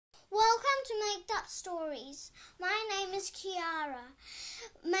Welcome to Made Up Stories. My name is Kiara.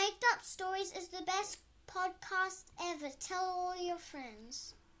 Made Up Stories is the best podcast ever. Tell all your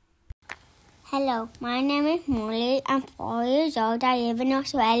friends. Hello, my name is Molly. I'm 4 years old. I live in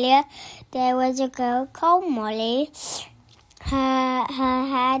Australia. There was a girl called Molly. Her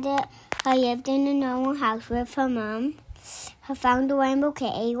lived in a normal house with her mum. Her found a rainbow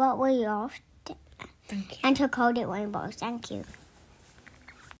kitty, what we lost. Thank you. And her called it Rainbows. Thank you.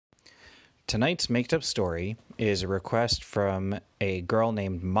 Tonight's made-up story is a request from a girl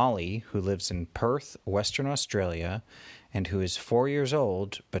named Molly who lives in Perth, Western Australia, and who is 4 years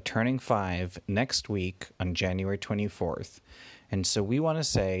old, but turning 5 next week on January 24th. And so we want to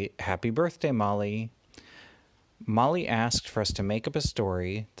say, happy birthday, Molly. Molly asked for us to make up a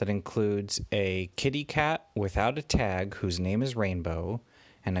story that includes a kitty cat without a tag whose name is Rainbow,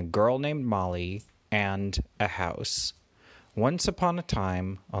 and a girl named Molly, and a house. Once upon a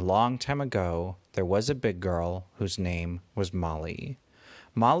time, a long time ago, there was a big girl whose name was Molly.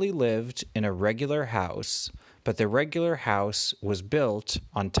 Molly lived in a regular house, but the regular house was built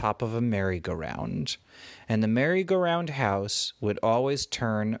on top of a merry-go-round. And the merry-go-round house would always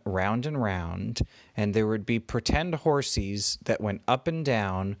turn round and round, and there would be pretend horses that went up and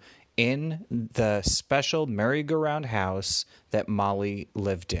down in the special merry-go-round house that Molly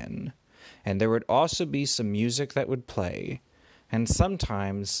lived in. And there would also be some music that would play. And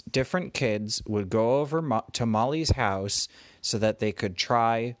sometimes different kids would go over to Molly's house so that they could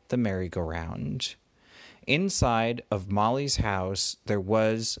try the merry-go-round. Inside of Molly's house, there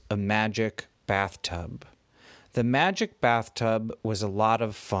was a magic bathtub. The magic bathtub was a lot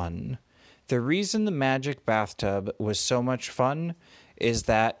of fun. The reason the magic bathtub was so much fun is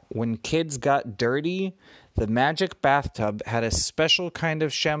that when kids got dirty, the magic bathtub had a special kind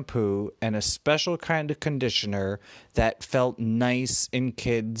of shampoo and a special kind of conditioner that felt nice in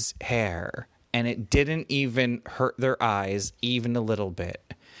kids' hair. And it didn't even hurt their eyes even a little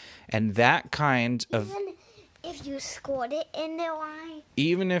bit. And that kind of... Even if you squirt it in their eye?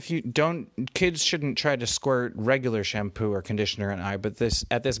 Even if you don't... Kids shouldn't try to squirt regular shampoo or conditioner in eye, but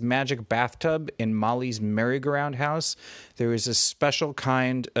at this magic bathtub in Molly's merry-go-round house, there was a special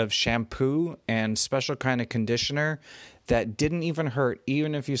kind of shampoo and special kind of conditioner that didn't even hurt,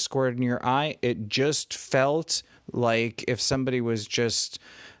 even if you squirted in your eye. It just felt like if somebody was just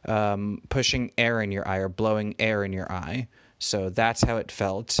pushing air in your eye or blowing air in your eye. So that's how it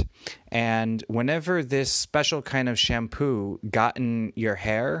felt. And whenever this special kind of shampoo got in your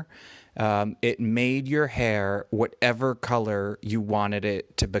hair, it made your hair whatever color you wanted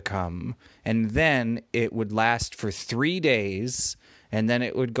it to become. And then it would last for 3 days, and then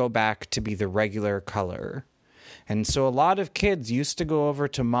it would go back to be the regular color. And so a lot of kids used to go over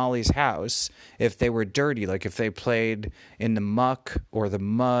to Molly's house if they were dirty, like if they played in the muck or the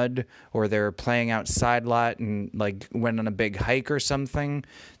mud, or they were playing outside a lot and like went on a big hike or something,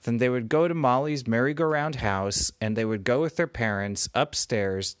 then they would go to Molly's merry-go-round house and they would go with their parents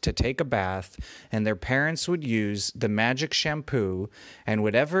upstairs to take a bath, and their parents would use the magic shampoo, and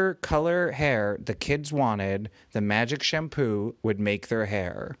whatever color hair the kids wanted, the magic shampoo would make their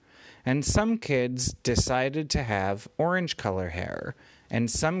hair. And some kids decided to have orange color hair.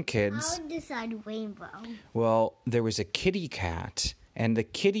 And some kids... I would decide rainbow. Well, there was a kitty cat. And the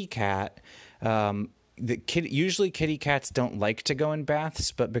kitty cat... Usually kitty cats don't like to go in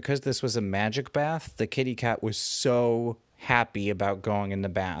baths. But because this was a magic bath, the kitty cat was so happy about going in the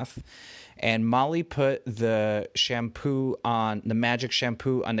bath. And Molly put the magic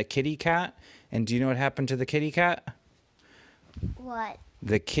shampoo on the kitty cat. And do you know what happened to the kitty cat? What?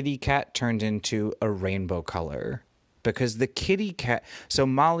 The kitty cat turned into a rainbow color. Because the kitty cat... So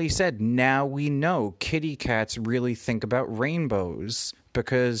Molly said, now we know kitty cats really think about rainbows.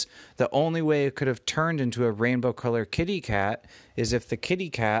 Because the only way it could have turned into a rainbow color kitty cat is if the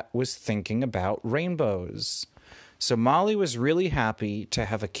kitty cat was thinking about rainbows. So Molly was really happy to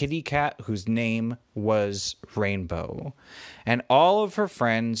have a kitty cat whose name was Rainbow. And all of her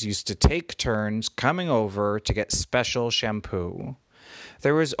friends used to take turns coming over to get special shampoo.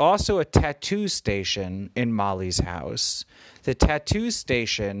 There was also a tattoo station in Molly's house. The tattoo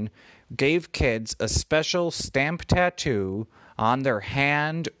station gave kids a special stamp tattoo on their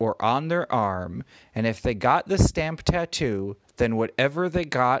hand or on their arm, and if they got the stamp tattoo, then whatever they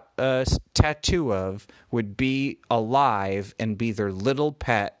got a tattoo of would be alive and be their little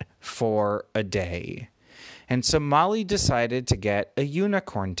pet for a day. And so Molly decided to get a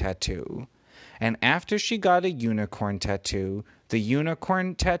unicorn tattoo. And after she got a unicorn tattoo, the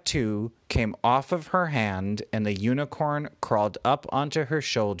unicorn tattoo came off of her hand and the unicorn crawled up onto her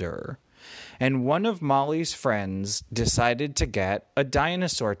shoulder. And one of Molly's friends decided to get a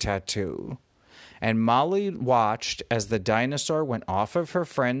dinosaur tattoo. And Molly watched as the dinosaur went off of her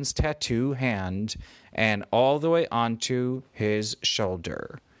friend's tattoo hand and all the way onto his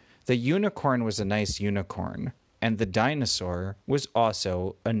shoulder. The unicorn was a nice unicorn, and the dinosaur was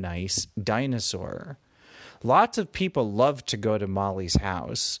also a nice dinosaur. Lots of people loved to go to Molly's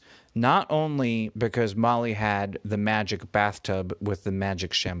house, not only because Molly had the magic bathtub with the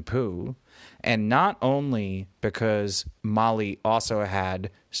magic shampoo, and not only because Molly also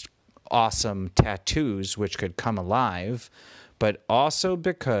had awesome tattoos which could come alive, but also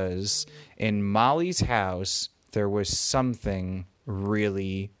because in Molly's house there was something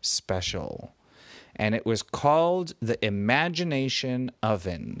really special. And it was called the Imagination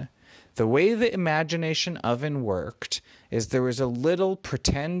Oven. The way the Imagination Oven worked is there was a little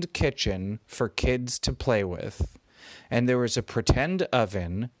pretend kitchen for kids to play with. And there was a pretend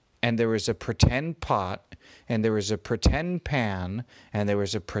oven, and there was a pretend pot, and there was a pretend pan, and there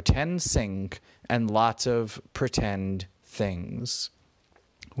was a pretend sink, and lots of pretend things.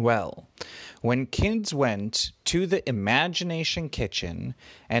 Well, when kids went to the Imagination Kitchen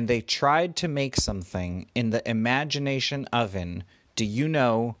and they tried to make something in the Imagination Oven, do you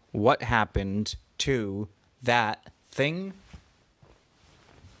know what happened to that thing?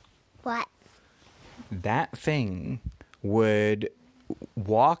 What? That thing would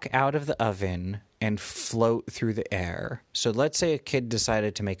walk out of the oven and float through the air. So let's say a kid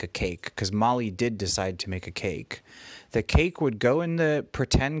decided to make a cake, because Molly did decide to make a cake. The cake would go in the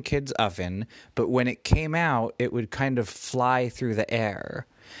pretend kid's oven, but when it came out, it would kind of fly through the air.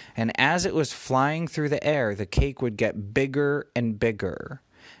 And as it was flying through the air, the cake would get bigger and bigger.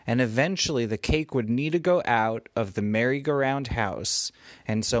 And eventually the cake would need to go out of the merry-go-round house.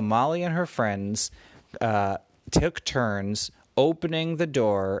 And so Molly and her friends took turns opening the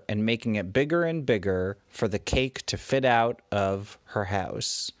door and making it bigger and bigger for the cake to fit out of her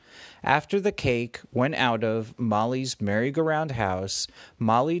house. After the cake went out of Molly's merry-go-round house,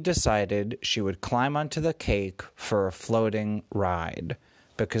 Molly decided she would climb onto the cake for a floating ride,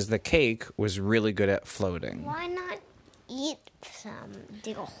 because the cake was really good at floating. Why not eat some?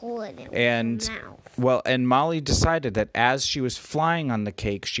 Dig a hole in it with your mouth. Well, and Molly decided that as she was flying on the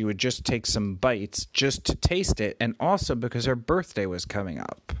cake, she would just take some bites just to taste it, and also because her birthday was coming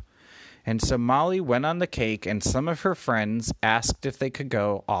up. And so Molly went on the cake, and some of her friends asked if they could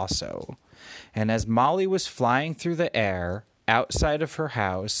go also. And as Molly was flying through the air outside of her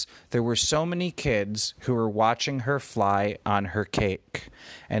house, there were so many kids who were watching her fly on her cake.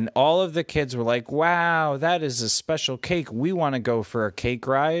 And all of the kids were like, "Wow, that is a special cake. We want to go for a cake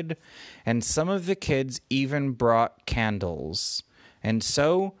ride." And some of the kids even brought candles. And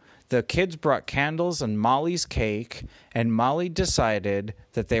so the kids brought candles on Molly's cake, and Molly decided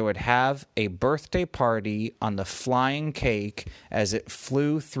that they would have a birthday party on the flying cake as it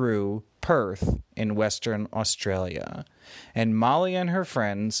flew through Perth in Western Australia. And Molly and her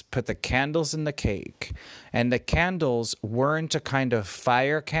friends put the candles in the cake, and the candles weren't a kind of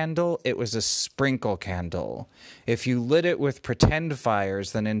fire candle, it was a sprinkle candle. If you lit it with pretend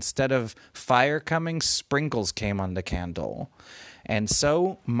fires, then instead of fire coming, sprinkles came on the candle. And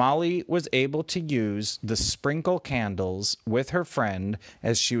so Molly was able to use the sprinkle candles with her friend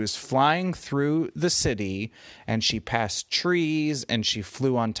as she was flying through the city, and she passed trees, and she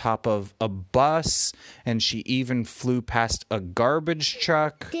flew on top of a bus, and she even flew past a garbage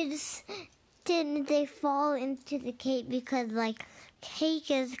truck. Didn't they fall into the cake because, cake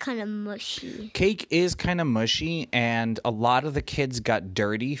is kind of mushy? Cake is kind of mushy, and a lot of the kids got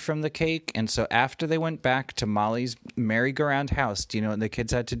dirty from the cake. And so after they went back to Molly's merry-go-round house, do you know what the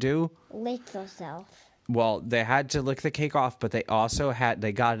kids had to do? Lick themselves. Well, they had to lick the cake off, but they also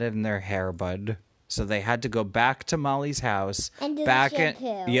they got it in their hair bud. So they had to go back to Molly's house, and do back the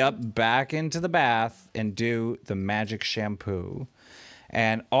shampoo. back into the bath and do the magic shampoo.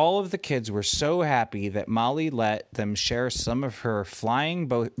 And all of the kids were so happy that Molly let them share some of her flying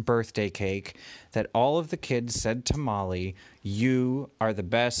birthday cake that all of the kids said to Molly, "You are the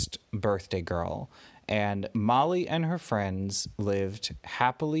best birthday girl." And Molly and her friends lived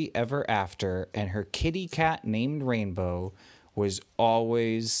happily ever after, and her kitty cat named Rainbow was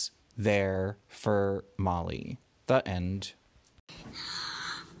always there for Molly. The end.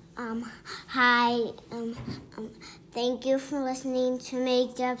 Hi. Thank you for listening to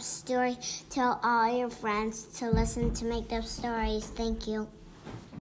Make Up Story. Tell all your friends to listen to Make Up Stories. Thank you.